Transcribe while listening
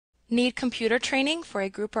Need computer training for a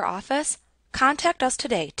group or office? Contact us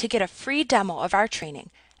today to get a free demo of our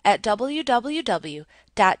training at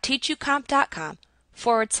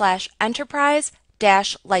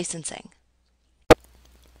www.teachucomp.com/enterprise-licensing.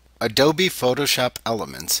 Adobe Photoshop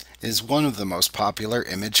Elements is one of the most popular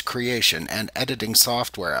image creation and editing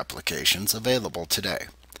software applications available today.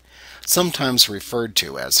 Sometimes referred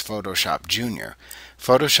to as Photoshop Junior,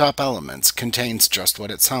 Photoshop Elements contains just what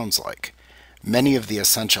it sounds like, many of the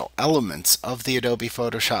essential elements of the Adobe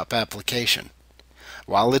Photoshop application.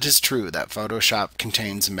 While it is true that Photoshop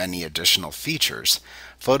contains many additional features,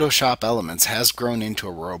 Photoshop Elements has grown into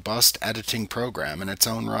a robust editing program in its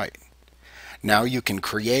own right. Now you can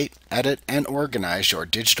create, edit, and organize your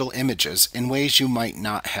digital images in ways you might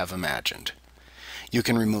not have imagined. You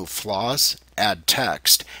can remove flaws, add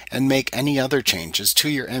text, and make any other changes to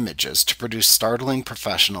your images to produce startling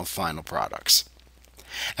professional final products.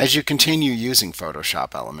 As you continue using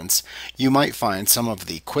Photoshop Elements, you might find some of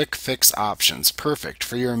the quick fix options perfect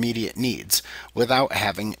for your immediate needs without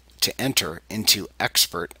having to enter into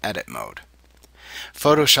expert edit mode.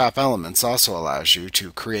 Photoshop Elements also allows you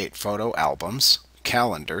to create photo albums,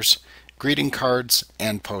 calendars, greeting cards,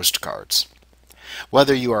 and postcards.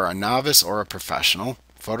 Whether you are a novice or a professional,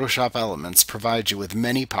 Photoshop Elements provides you with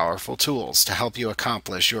many powerful tools to help you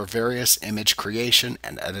accomplish your various image creation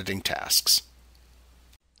and editing tasks.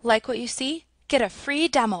 Like what you see? Get a free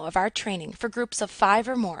demo of our training for groups of 5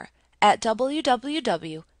 or more at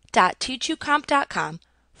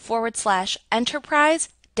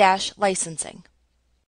www.teachucomp.com/enterprise-licensing.